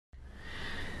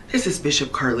This is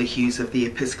Bishop Carlye Hughes of the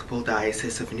Episcopal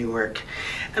Diocese of Newark,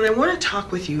 and I want to talk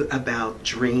with you about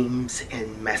dreams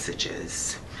and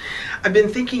messages. I've been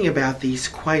thinking about these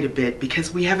quite a bit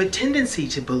because we have a tendency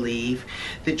to believe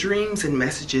that dreams and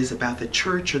messages about the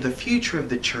church or the future of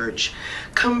the church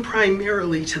come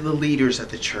primarily to the leaders of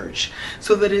the church,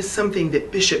 so that it's something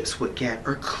that bishops would get,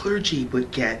 or clergy would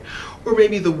get, or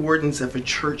maybe the wardens of a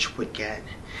church would get.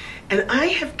 And I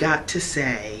have got to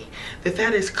say that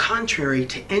that is contrary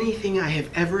to anything I have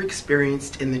ever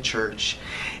experienced in the church.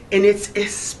 And it's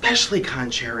especially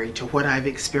contrary to what I've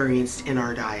experienced in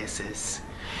our diocese.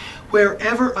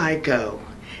 Wherever I go,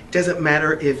 doesn't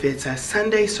matter if it's a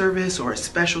Sunday service or a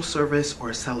special service or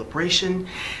a celebration,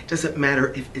 doesn't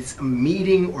matter if it's a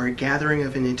meeting or a gathering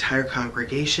of an entire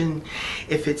congregation,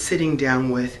 if it's sitting down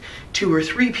with 2 or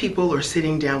 3 people or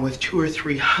sitting down with 200 or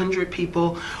 300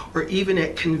 people, or even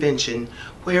at convention,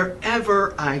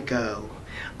 wherever I go,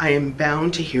 I am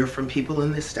bound to hear from people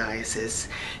in this diocese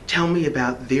tell me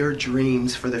about their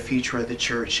dreams for the future of the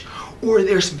church, or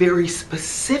their very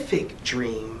specific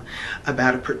dream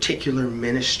about a particular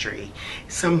ministry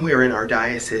somewhere in our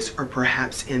diocese, or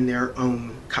perhaps in their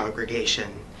own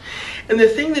congregation. And the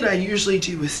thing that I usually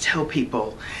do is tell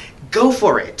people, go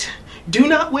for it. Do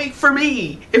not wait for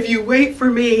me. If you wait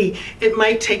for me, it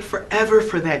might take forever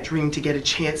for that dream to get a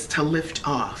chance to lift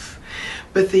off.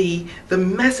 But the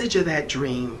message of that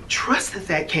dream, trust that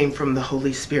that came from the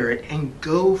Holy Spirit, and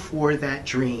go for that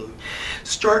dream.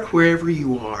 Start wherever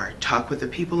you are. Talk with the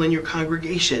people in your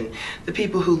congregation, the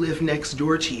people who live next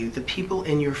door to you, the people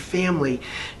in your family.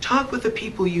 Talk with the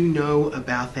people you know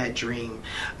about that dream.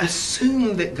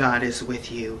 Assume that God is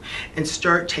with you and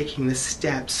start taking the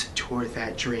steps toward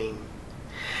that dream.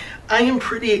 I am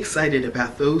pretty excited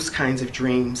about those kinds of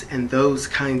dreams and those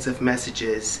kinds of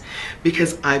messages,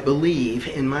 because I believe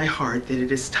in my heart that it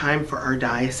is time for our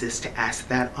diocese to ask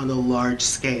that on a large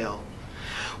scale.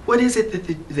 What is it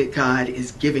that God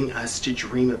is giving us to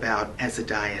dream about as a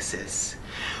diocese?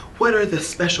 What are the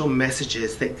special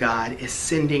messages that God is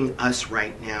sending us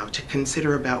right now to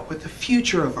consider about what the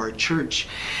future of our church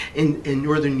in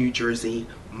northern New Jersey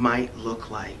might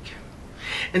look like?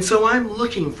 And so I'm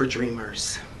looking for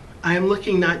dreamers. I'm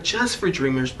looking not just for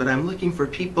dreamers, but I'm looking for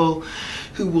people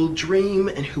who will dream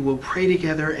and who will pray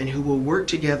together and who will work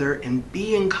together and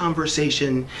be in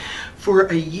conversation for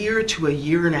a year to a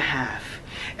year and a half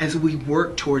as we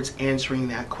work towards answering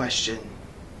that question.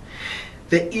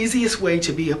 The easiest way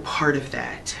to be a part of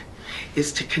that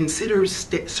is to consider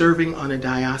serving on a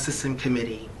diocesan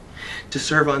committee, to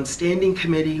serve on standing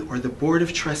committee or the board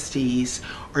of trustees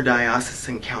or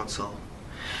diocesan council.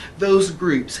 Those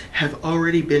groups have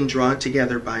already been drawn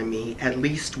together by me at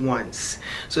least once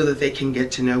so that they can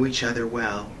get to know each other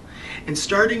well. And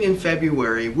starting in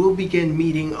February, we'll begin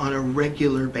meeting on a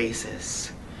regular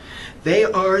basis. They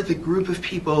are the group of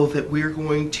people that we're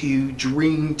going to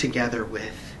dream together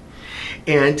with.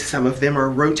 And some of them are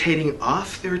rotating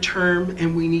off their term,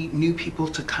 and we need new people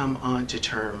to come on to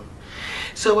term.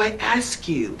 So I ask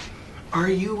you, are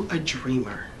you a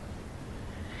dreamer?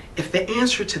 If the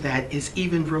answer to that is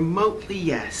even remotely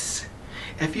yes,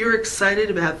 if you're excited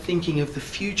about thinking of the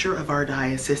future of our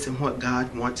diocese and what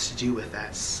God wants to do with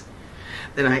us,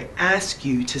 then I ask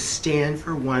you to stand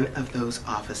for one of those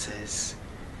offices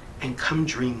and come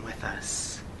dream with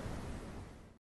us.